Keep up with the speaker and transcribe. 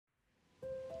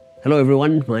Hello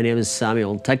everyone, my name is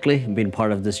Samuel Teckley. I've been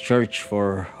part of this church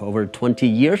for over 20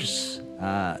 years.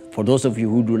 For those of you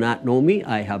who do not know me,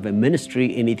 I have a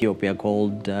ministry in Ethiopia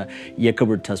called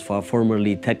Yekabur Tasfa,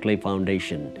 formerly Teckley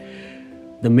Foundation.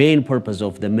 The main purpose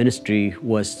of the ministry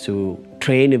was to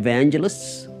train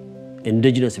evangelists,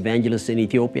 indigenous evangelists in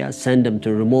Ethiopia, send them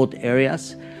to remote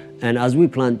areas, and as we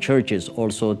plant churches,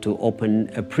 also to open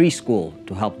a preschool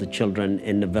to help the children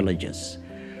in the villages.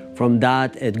 From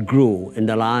that, it grew. In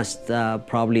the last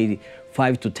probably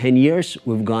 5 to 10 years,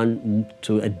 we've gone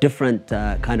to a different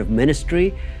kind of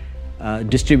ministry,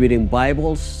 distributing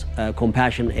Bibles,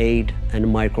 compassion aid, and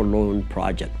microloan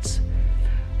projects.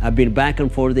 I've been back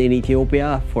and forth in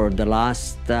Ethiopia for the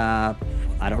last,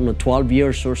 12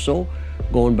 years or so,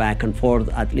 going back and forth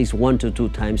at least 1 to 2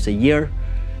 times a year.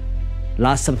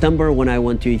 Last September, when I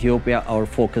went to Ethiopia, our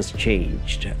focus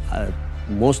changed.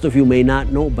 Most of you may not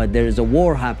know, but there is a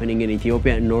war happening in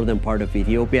Ethiopia, in northern part of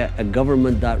Ethiopia. A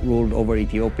government that ruled over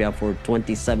Ethiopia for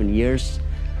 27 years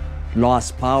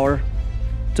lost power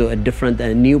to a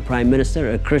new prime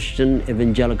minister, a Christian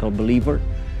evangelical believer.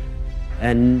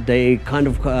 And they kind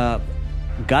of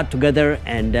got together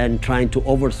and then trying to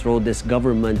overthrow this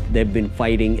government. They've been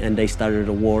fighting, and they started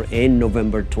a war in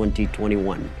November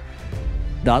 2021.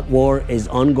 That war is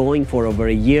ongoing for over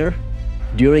a year.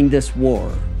 During this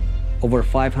war, over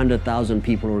 500,000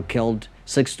 people were killed,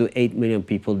 6 to 8 million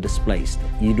people displaced.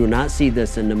 You do not see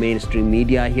this in the mainstream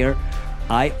media here.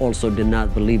 I also did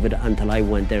not believe it until I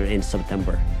went there in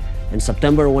September. In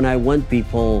September, when I went,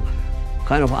 people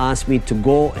kind of asked me to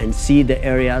go and see the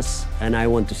areas, and I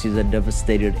went to see the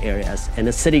devastated areas. In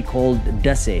a city called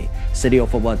Dese, city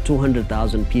of about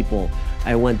 200,000 people,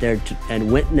 I went there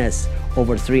and witnessed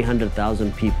over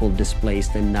 300,000 people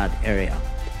displaced in that area.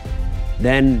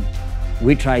 Then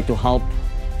we tried to help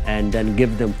and then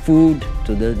give them food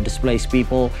to the displaced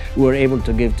people. We were able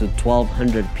to give to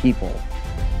 1,200 people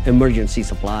emergency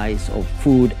supplies of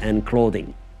food and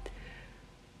clothing.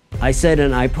 I said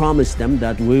and I promised them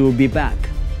that we will be back.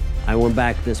 I went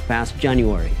back this past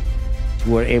January.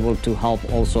 We were able to help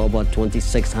also about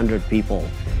 2,600 people.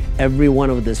 Every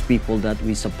one of these people that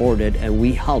we supported and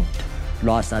we helped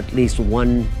lost at least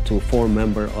 1 to 4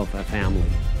 members of a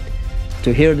family.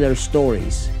 To hear their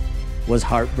stories was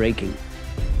heartbreaking.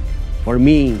 For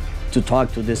me to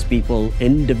talk to these people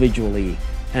individually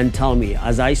and tell me,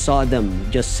 as I saw them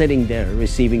just sitting there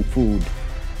receiving food,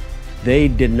 they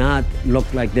did not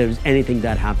look like there's anything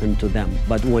that happened to them.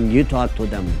 But when you talk to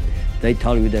them, they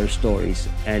tell you their stories,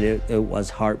 and it was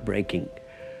heartbreaking.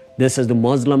 This is the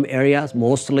Muslim areas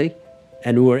mostly,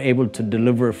 and we were able to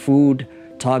deliver food,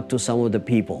 talk to some of the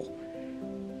people.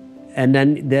 And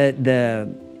then the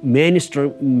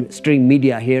mainstream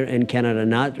media here in Canada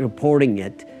not reporting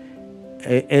it,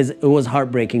 it was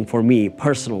heartbreaking for me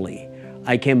personally.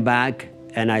 I came back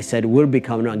and I said, we'll be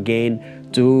coming again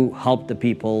to help the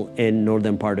people in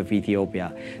northern part of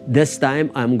Ethiopia. This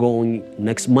time I'm going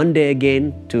next Monday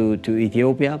again to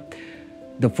Ethiopia.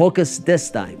 The focus this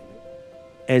time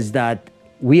is that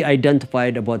we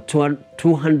identified about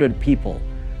 200 people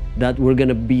that we're going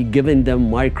to be giving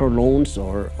them microloans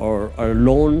or a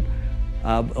loan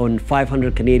on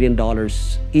 500 Canadian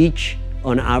dollars each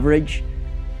on average.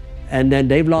 And then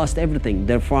they've lost everything,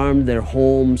 their farm, their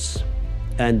homes,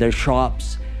 and their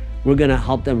shops. We're gonna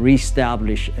help them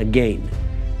reestablish again.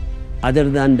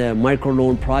 Other than the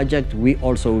microloan project, we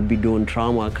also will be doing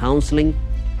trauma counseling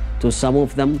to some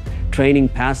of them, training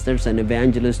pastors and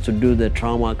evangelists to do the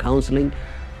trauma counseling.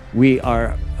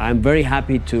 I'm very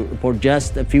happy to report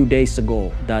just a few days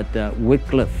ago that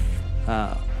Wycliffe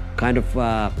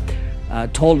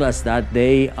told us that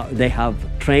they have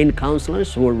trained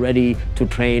counselors who are ready to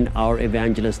train our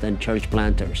evangelists and church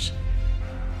planters.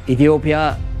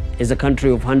 Ethiopia is a country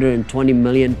of 120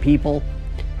 million people.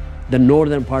 The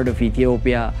northern part of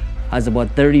Ethiopia has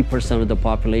about 30% of the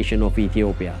population of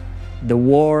Ethiopia. The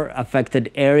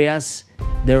war-affected areas,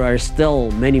 there are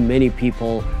still many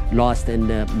people lost in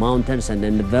the mountains and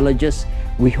in the villages.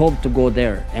 We hope to go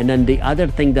there. And then the other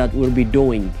thing that we'll be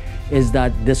doing is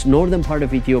that this northern part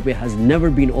of Ethiopia has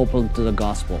never been open to the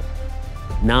gospel.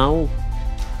 Now,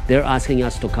 they're asking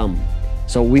us to come.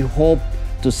 So we hope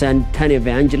to send 10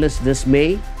 evangelists this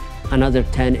May, another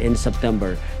 10 in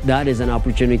September. That is an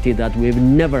opportunity that we've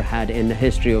never had in the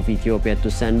history of Ethiopia,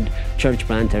 to send church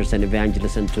planters and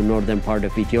evangelists into northern part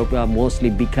of Ethiopia, mostly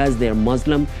because they're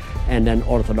Muslim and then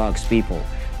Orthodox people.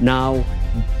 Now,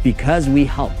 because we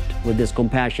helped with this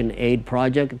compassion aid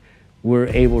project, we're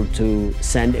able to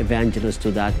send evangelists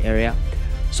to that area.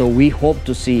 So we hope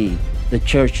to see the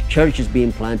churches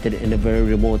being planted in the very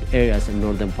remote areas in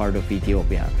northern part of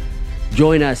Ethiopia.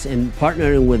 join us in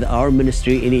partnering with our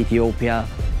ministry in Ethiopia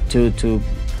to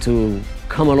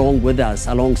come along with us,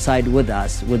 alongside with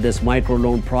us with this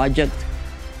microloan project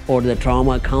or the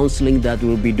trauma counseling that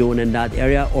we'll be doing in that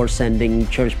area, or sending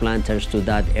church planters to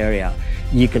that area.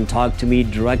 You can talk to me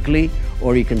directly,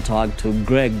 or you can talk to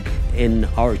Greg in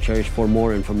our church for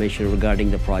more information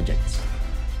regarding the projects.